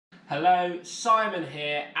Hello, Simon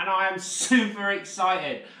here, and I am super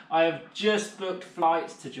excited. I have just booked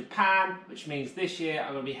flights to Japan, which means this year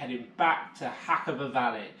I'm going to be heading back to Hakuba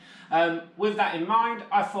Valley. With that in mind,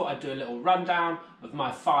 I thought I'd do a little rundown of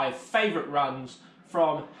my 5 favourite runs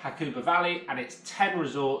from Hakuba Valley and its 10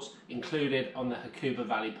 resorts included on the Hakuba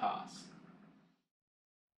Valley Pass.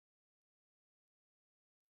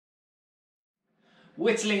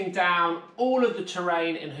 Whittling down all of the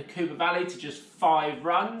terrain in Hakuba Valley to just 5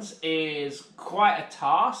 runs is quite a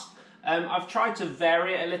task. I've tried to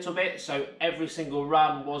vary it a little bit so every single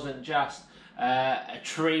run wasn't just a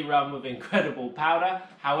tree run with incredible powder.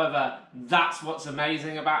 However, that's what's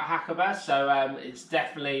amazing about Hakuba, so it's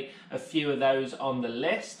definitely a few of those on the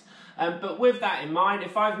list. But with that in mind,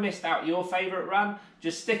 if I've missed out your favourite run,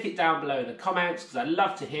 just stick it down below in the comments because I'd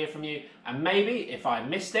love to hear from you, and maybe if I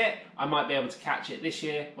missed it, I might be able to catch it this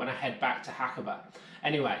year when I head back to Hakuba.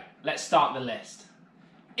 Anyway, let's start the list.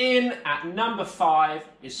 In at number 5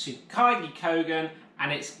 is Tsukaigi Kogen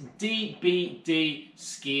and its DBD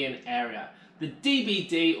skiing area. The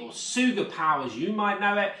DBD, or Suga Power as you might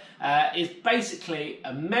know it, is basically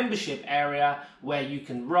a membership area where you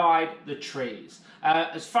can ride the trees.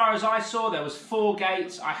 As far as I saw, there was 4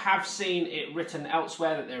 gates. I have seen it written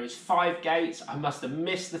elsewhere that there is 5 gates. I must have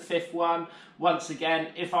missed the 5th one. Once again,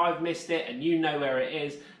 if I've missed it and you know where it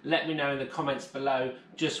is, let me know in the comments below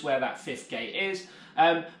just where that 5th gate is.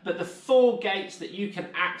 But the 4 gates that you can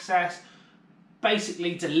access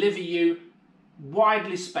basically deliver you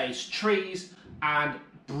widely spaced trees and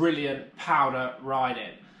brilliant powder riding.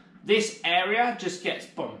 This area just gets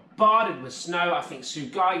bombarded with snow. I think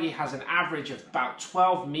Tsukaigi has an average of about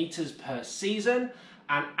 12 meters per season,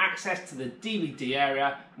 and access to the DBD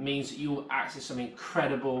area means that you will access some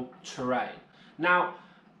incredible terrain. Now,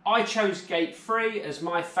 I chose gate 3 as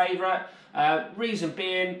my favourite. Reason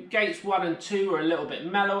being, gates 1 and 2 are a little bit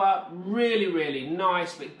mellower, really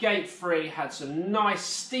nice, but gate 3 had some nice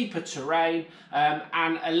steeper terrain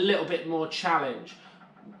and a little bit more challenge.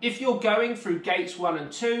 If you're going through gates 1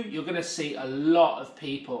 and 2, you're going to see a lot of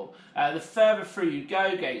people. The further through you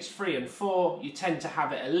go, gates 3 and 4, you tend to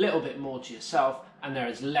have it a little bit more to yourself and there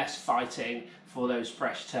is less fighting for those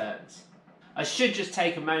fresh turns. I should just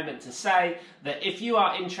take a moment to say that if you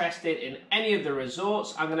are interested in any of the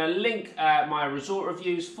resorts, I'm going to link my resort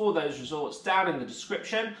reviews for those resorts down in the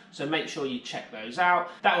description, so make sure you check those out.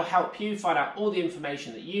 That will help you find out all the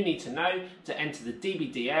information that you need to know to enter the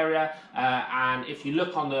DBD area, and if you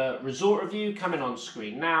look on the resort review coming on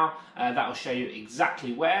screen now, that will show you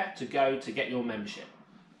exactly where to go to get your membership.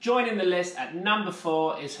 Joining the list at number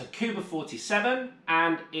 4 is Hakuba 47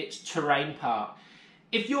 and its terrain park.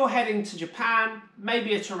 If you're heading to Japan,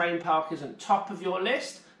 maybe a terrain park isn't top of your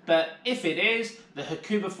list, but if it is, the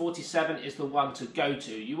Hakuba 47 is the one to go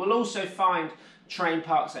to. You will also find terrain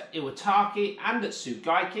parks at Iwataki and at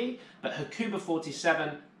Tsugaiki, but Hakuba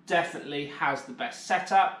 47 definitely has the best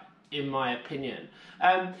setup, in my opinion.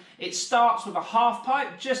 It starts with a half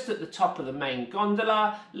pipe just at the top of the main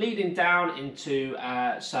gondola, leading down into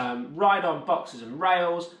some ride-on boxes and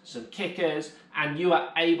rails, some kickers, and you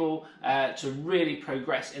are able to really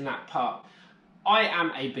progress in that park. I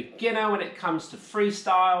am a beginner when it comes to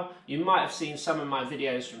freestyle. You might have seen some of my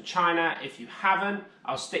videos from China. If you haven't,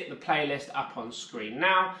 I'll stick the playlist up on screen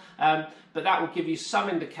now, but that will give you some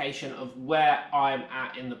indication of where I'm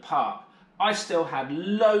at in the park. I still had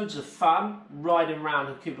loads of fun riding around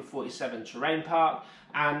Hakuba 47 Terrain Park,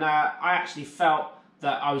 and I actually felt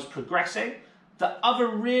that I was progressing. The other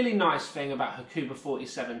really nice thing about Hakuba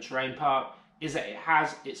 47 Terrain Park is that it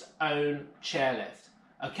has its own chairlift.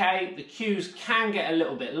 Okay, the queues can get a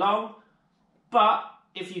little bit long, but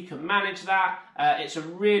if you can manage that, it's a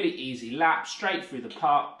really easy lap straight through the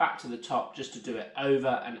park, back to the top, just to do it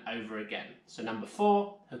over and over again. So number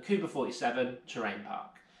 4, Hakuba 47 Terrain Park.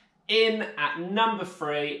 In at number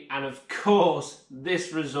 3, and of course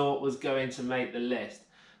this resort was going to make the list,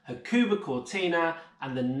 Hakuba Cortina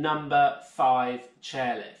and the number 5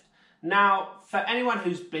 chairlift. Now, for anyone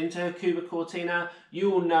who's been to Hakuba Cortina, you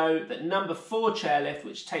will know that number 4 chairlift,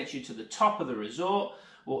 which takes you to the top of the resort,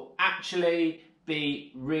 will actually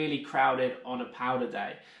be really crowded on a powder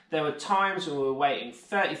day. There were times when we were waiting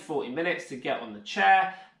 30-40 minutes to get on the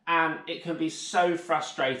chair, and it can be so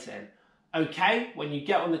frustrating. Okay, when you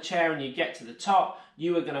get on the chair and you get to the top,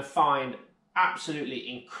 you are going to find absolutely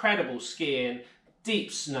incredible skiing,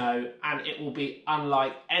 deep snow, and it will be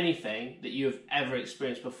unlike anything that you have ever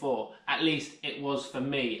experienced before. At least it was for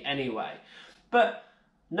me anyway. But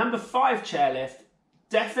number 5 chairlift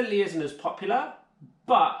definitely isn't as popular,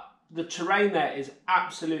 but the terrain there is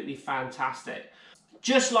absolutely fantastic.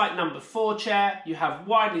 Just like number 4 chair, you have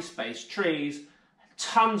widely spaced trees,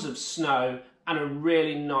 tons of snow and a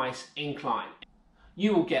really nice incline.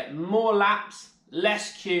 You will get more laps,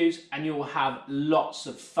 less queues, and you will have lots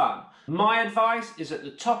of fun. My advice is at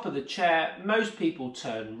the top of the chair, most people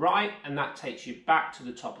turn right and that takes you back to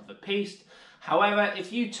the top of the piste. However,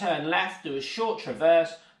 if you turn left, do a short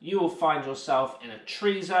traverse, you will find yourself in a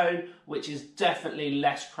tree zone, which is definitely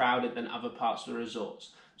less crowded than other parts of the resorts.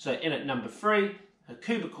 So in at number 3,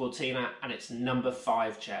 Hakuba Cortina, and it's number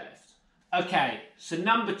 5 chairlift. Okay, so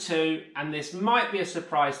number 2, and this might be a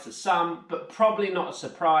surprise to some, but probably not a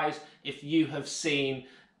surprise if you have seen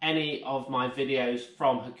any of my videos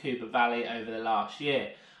from Hakuba Valley over the last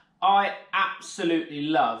year. I absolutely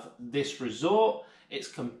love this resort. It's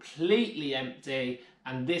completely empty,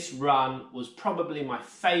 and this run was probably my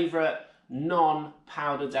favourite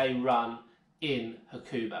non-powder day run in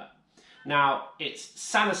Hakuba. Now, it's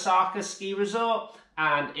Sanasaka Ski Resort,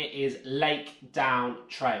 and it is Lake Down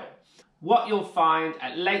Trail. What you'll find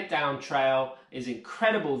at Lake Down Trail is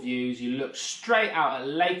incredible views. You look straight out at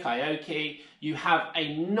Lake Aoki. You have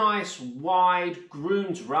a nice wide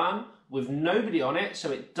groomed run with nobody on it,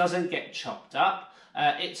 so it doesn't get chopped up.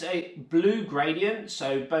 It's a blue gradient,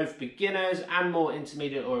 so both beginners and more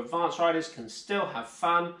intermediate or advanced riders can still have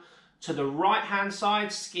fun. To the right hand side,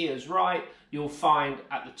 skiers right, you'll find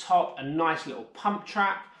at the top a nice little pump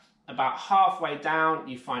track. About halfway down,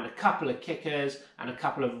 you find a couple of kickers and a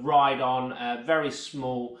couple of ride-on, very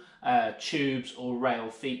small tubes or rail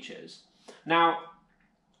features. Now,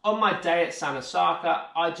 on my day at Sanasaka,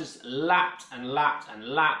 I just lapped and lapped and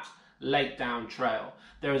lapped Lake Down Trail.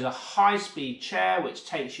 There is a high-speed chair which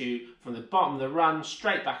takes you from the bottom of the run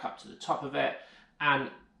straight back up to the top of it, and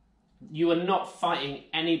you are not fighting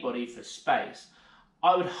anybody for space.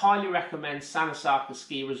 I would highly recommend Sanasaka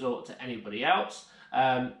Ski Resort to anybody else.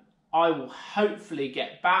 I will hopefully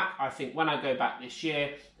get back. I think when I go back this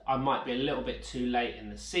year, I might be a little bit too late in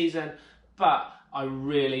the season, but I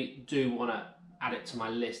really do want to add it to my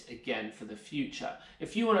list again for the future.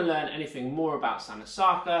 If you want to learn anything more about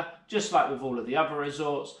Sanasaka, just like with all of the other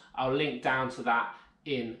resorts, I'll link down to that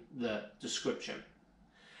in the description.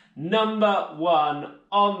 Number 1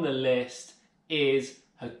 on the list is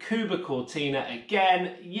Hakuba Cortina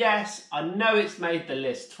again. Yes, I know it's made the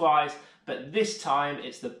list twice, but this time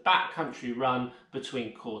it's the backcountry run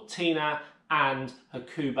between Cortina and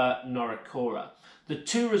Hakuba Norikora. The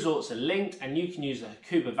two resorts are linked, and you can use a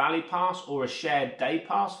Hakuba Valley Pass or a shared day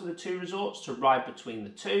pass for the two resorts to ride between the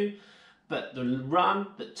two. But the run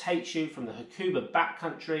that takes you from the Hakuba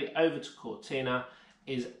backcountry over to Cortina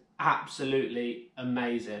is absolutely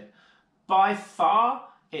amazing. By far,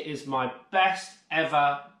 it is my best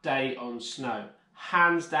ever day on snow.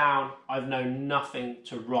 Hands down, I've known nothing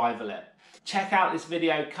to rival it. Check out this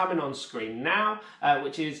video coming on screen now,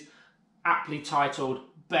 which is aptly titled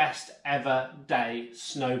Best Ever Day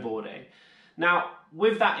Snowboarding. Now,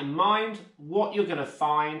 with that in mind, what you're going to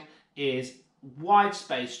find is wide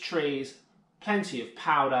space trees, plenty of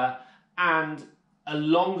powder, and a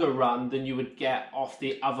longer run than you would get off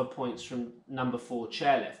the other points from number 4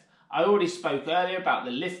 chairlift. I already spoke earlier about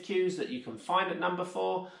the lift queues that you can find at number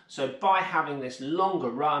 4, so by having this longer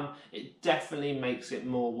run, it definitely makes it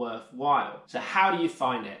more worthwhile. So how do you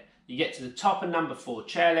find it? You get to the top of number 4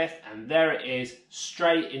 chairlift, and there it is,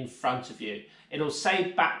 straight in front of you. It'll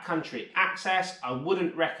say backcountry access. I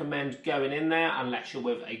wouldn't recommend going in there unless you're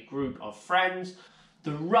with a group of friends.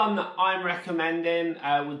 The run that I'm recommending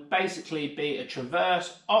would basically be a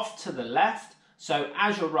traverse off to the left. So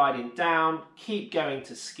as you're riding down, keep going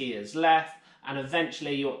to skiers left, and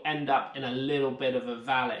eventually you'll end up in a little bit of a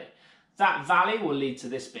valley. That valley will lead to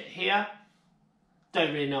this bit here.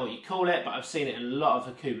 Don't really know what you call it, but I've seen it in a lot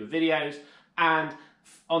of Hakuba videos. And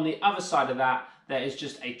on the other side of that, there is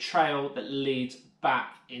just a trail that leads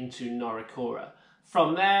back into Norikora.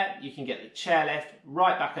 From there, you can get the chairlift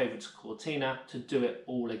right back over to Cortina to do it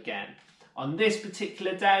all again. On this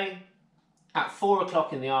particular day, at 4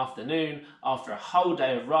 o'clock in the afternoon, after a whole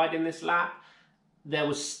day of riding this lap, there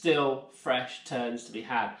was still fresh turns to be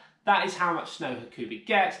had. That is how much snow Hakuba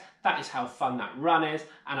gets, that is how fun that run is,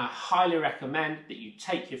 and I highly recommend that you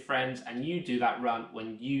take your friends and you do that run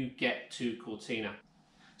when you get to Cortina.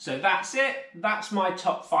 So that's it, that's my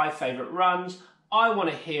top 5 favourite runs. I want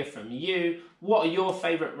to hear from you. What are your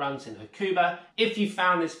favourite runs in Hakuba? If you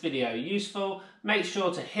found this video useful, make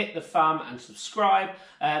sure to hit the thumb and subscribe.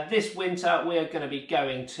 This winter we are going to be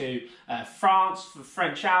going to France for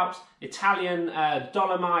French Alps, Italian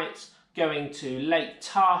Dolomites, going to Lake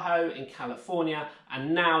Tahoe in California,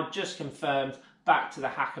 and now just confirmed back to the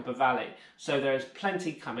Hakuba Valley. So there is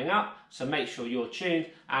plenty coming up, so make sure you're tuned,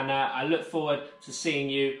 and I look forward to seeing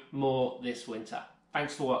you more this winter.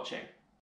 Thanks for watching.